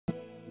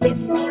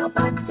This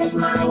mailbox is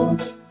mine,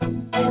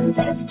 and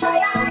this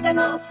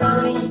triagonal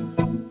sign.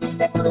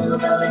 That blue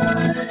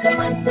balloon, the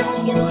month of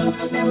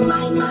June, they're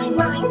mine, mine,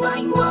 mine,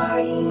 mine,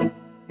 mine.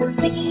 The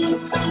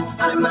Ziggy's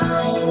sweets are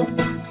mine,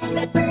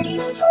 that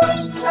birdie's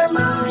tweets are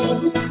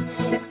mine.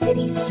 The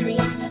city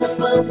street,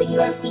 both of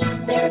your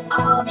feet, they're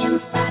all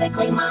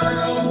emphatically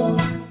mine.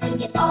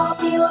 It all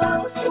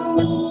belongs to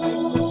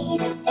me,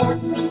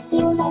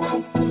 everything that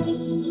I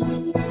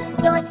see.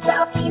 North,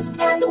 south, east,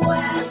 and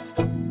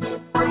west,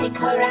 I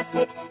caress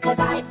it, 'cause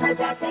I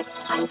possess it.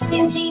 I'm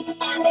stingy,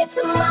 and it's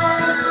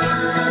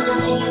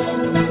mine.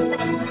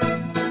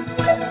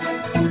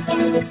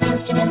 And this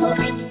instrumental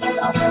break is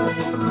also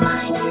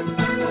mine.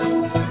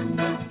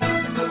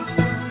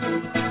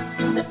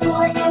 The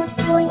floor and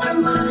ceiling are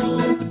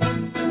mine.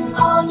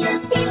 All your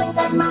feelings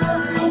are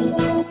mine.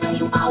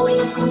 You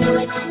always knew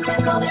it,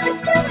 that's all there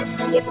is to it.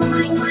 It's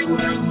mine, mine,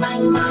 mine,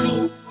 mine,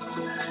 mine.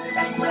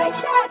 That's what I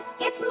said,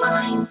 it's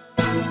mine.